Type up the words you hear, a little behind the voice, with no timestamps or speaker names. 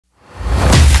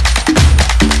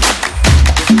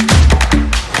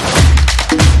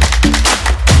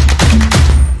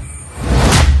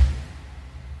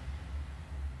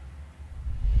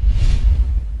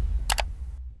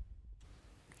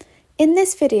In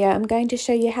this video, I'm going to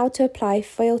show you how to apply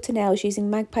foil to nails using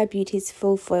Magpie Beauty's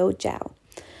full foil gel.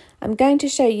 I'm going to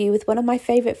show you with one of my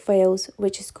favourite foils,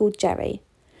 which is called Jerry.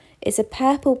 It's a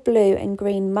purple, blue and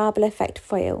green marble effect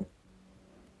foil.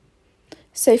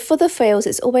 So for the foils,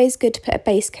 it's always good to put a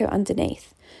base coat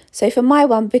underneath. So for my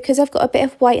one, because I've got a bit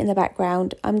of white in the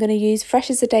background, I'm going to use Fresh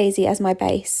as a Daisy as my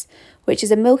base, which is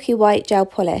a milky white gel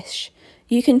polish.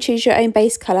 You can choose your own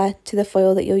base colour to the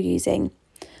foil that you're using.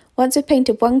 Once we've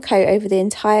painted one coat over the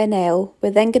entire nail, we're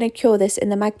then going to cure this in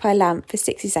the Magpie lamp for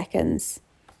 60 seconds.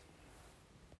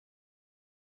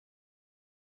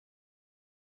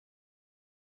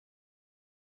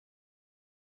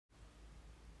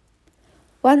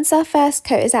 Once our first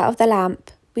coat is out of the lamp,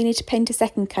 we need to paint a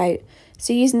second coat.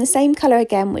 So using the same colour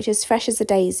again, which is Fresh as a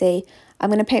Daisy, I'm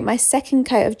going to paint my second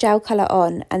coat of gel colour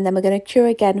on, and then we're going to cure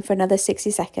again for another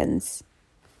 60 seconds.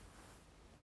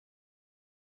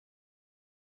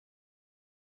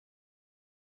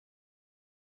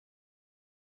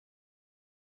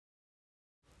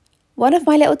 One of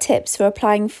my little tips for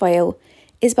applying foil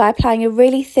is by applying a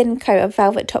really thin coat of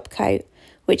velvet top coat,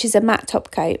 which is a matte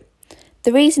top coat.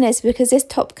 The reason is because this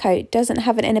top coat doesn't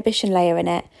have an inhibition layer in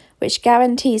it, which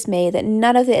guarantees me that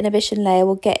none of the inhibition layer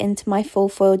will get into my full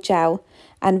foil gel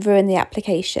and ruin the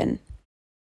application.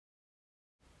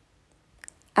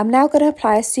 I'm now going to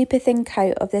apply a super thin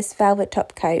coat of this velvet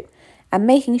top coat and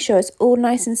making sure it's all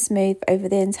nice and smooth over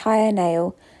the entire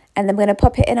nail, and then we're going to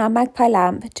pop it in our Magpie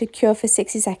lamp to cure for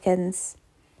 60 seconds.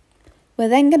 We're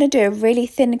then going to do a really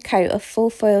thin coat of full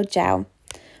foil gel.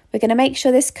 We're going to make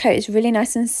sure this coat is really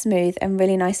nice and smooth and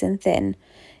really nice and thin.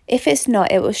 If it's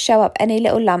not, it will show up any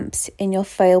little lumps in your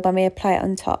foil when we apply it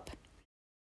on top.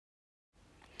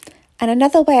 And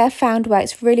another way I found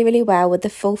works really well with the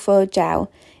full foil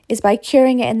gel is by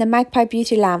curing it in the Magpie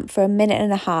Beauty lamp for 1.5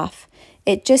 minutes.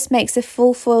 It just makes the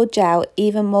full foil gel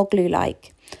even more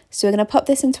glue-like. So we're going to pop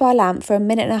this into our lamp for 1.5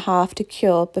 minutes to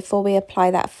cure before we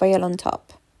apply that foil on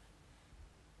top.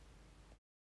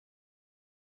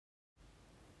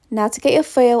 Now to get your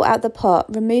foil out the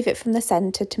pot, remove it from the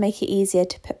centre to make it easier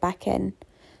to put back in.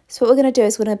 So what we're going to do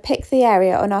is we're going to pick the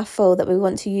area on our foil that we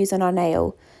want to use on our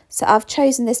nail. So I've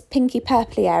chosen this pinky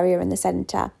purpley area in the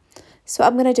centre. So what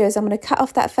I'm going to do is I'm going to cut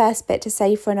off that first bit to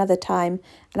save for another time,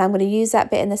 and I'm going to use that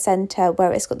bit in the centre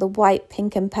where it's got the white,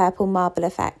 pink and purple marble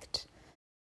effect.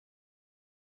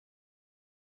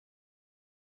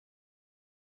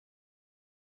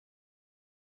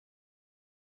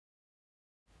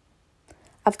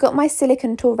 I've got my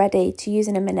silicone tool ready to use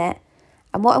in a minute,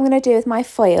 and what I'm going to do with my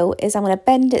foil is I'm going to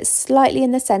bend it slightly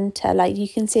in the centre like you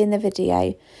can see in the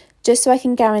video, just so I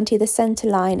can guarantee the centre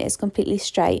line is completely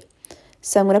straight.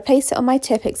 So I'm going to place it on my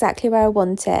tip exactly where I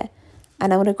want it,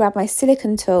 and I'm going to grab my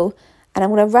silicone tool and I'm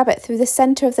going to rub it through the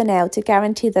centre of the nail to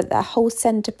guarantee that the whole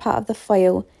centre part of the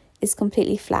foil is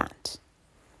completely flat.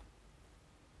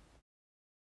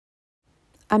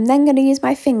 I'm then going to use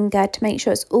my finger to make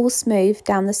sure it's all smooth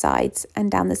down the sides and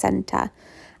down the centre.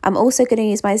 I'm also going to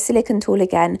use my silicone tool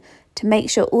again to make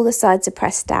sure all the sides are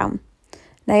pressed down.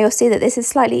 Now you'll see that this is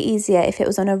slightly easier if it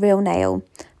was on a real nail,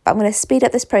 but I'm going to speed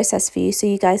up this process for you so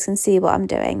you guys can see what I'm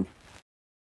doing.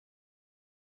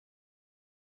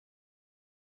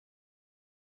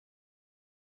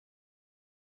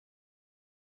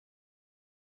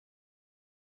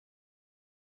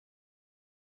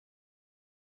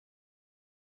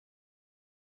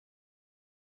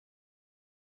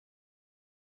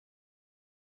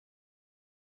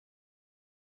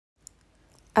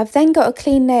 I've then got a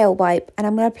clean nail wipe, and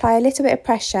I'm going to apply a little bit of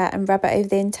pressure and rub it over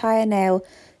the entire nail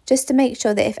just to make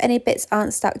sure that if any bits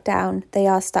aren't stuck down, they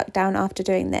are stuck down after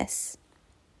doing this.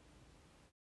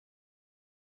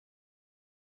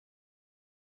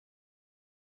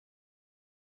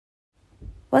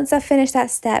 Once I've finished that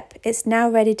step, it's now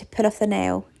ready to pull off the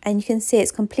nail, and you can see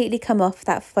it's completely come off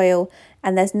that foil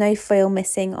and there's no foil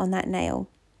missing on that nail.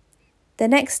 The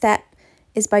next step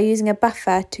is by using a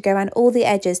buffer to go around all the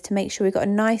edges to make sure we've got a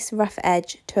nice rough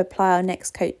edge to apply our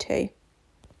next coat to.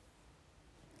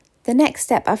 The next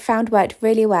step I've found worked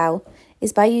really well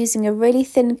is by using a really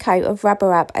thin coat of rubber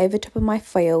wrap over top of my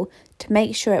foil to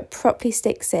make sure it properly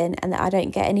sticks in and that I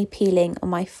don't get any peeling on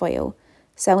my foil.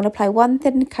 So I'm going to apply one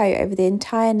thin coat over the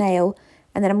entire nail,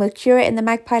 and then I'm going to cure it in the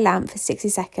Magpie lamp for 60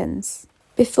 seconds.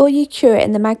 Before you cure it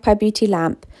in the Magpie Beauty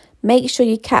lamp, make sure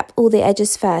you cap all the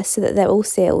edges first so that they're all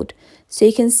sealed. So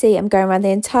you can see I'm going around the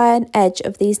entire edge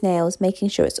of these nails, making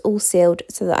sure it's all sealed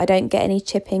so that I don't get any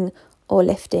chipping or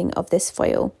lifting of this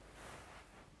foil.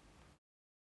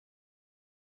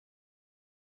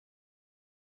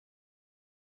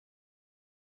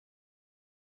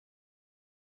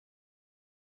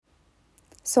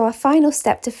 So our final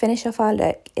step to finish off our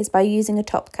look is by using a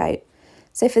top coat.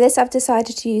 So for this I've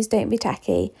decided to use Don't Be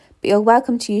Tacky, but you're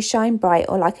welcome to use Shine Bright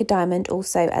or Like a Diamond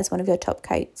also as one of your top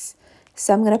coats.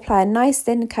 So I'm going to apply a nice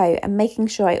thin coat and making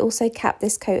sure I also cap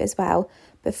this coat as well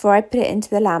before I put it into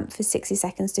the lamp for 60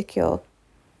 seconds to cure.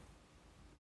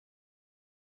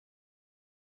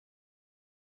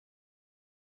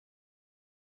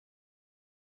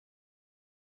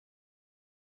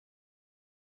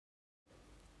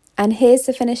 And here's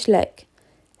the finished look.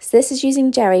 So this is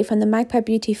using Jerry from the Magpie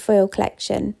Beauty foil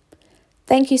collection.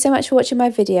 Thank you so much for watching my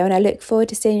video and I look forward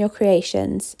to seeing your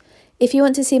creations. If you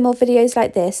want to see more videos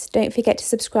like this, don't forget to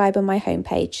subscribe on my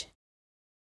homepage.